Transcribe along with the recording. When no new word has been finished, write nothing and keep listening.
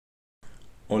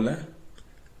Hola,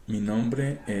 mi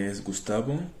nombre es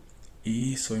Gustavo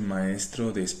y soy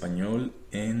maestro de español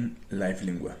en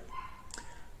Lingua.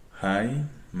 Hi,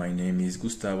 my name is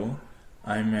Gustavo.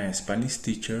 I'm a Spanish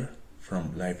teacher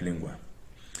from Lingua.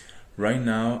 Right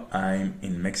now I'm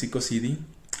in Mexico City.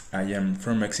 I am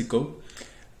from Mexico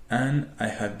and I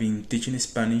have been teaching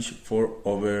Spanish for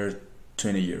over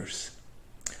 20 years.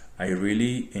 I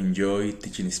really enjoy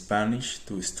teaching Spanish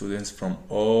to students from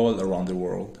all around the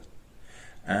world.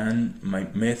 And my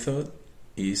method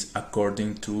is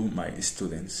according to my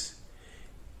students.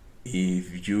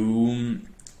 If you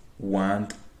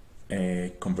want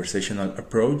a conversational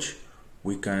approach,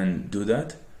 we can do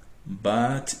that.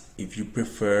 But if you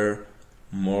prefer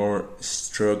more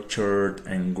structured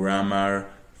and grammar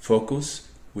focus,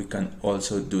 we can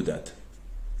also do that.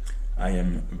 I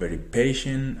am very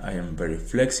patient, I am very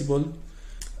flexible,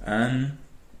 and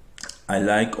I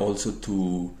like also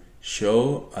to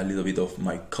show a little bit of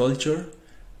my culture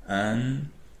and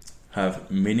have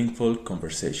meaningful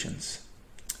conversations.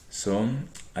 So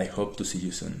I hope to see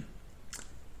you soon.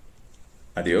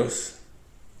 Adios.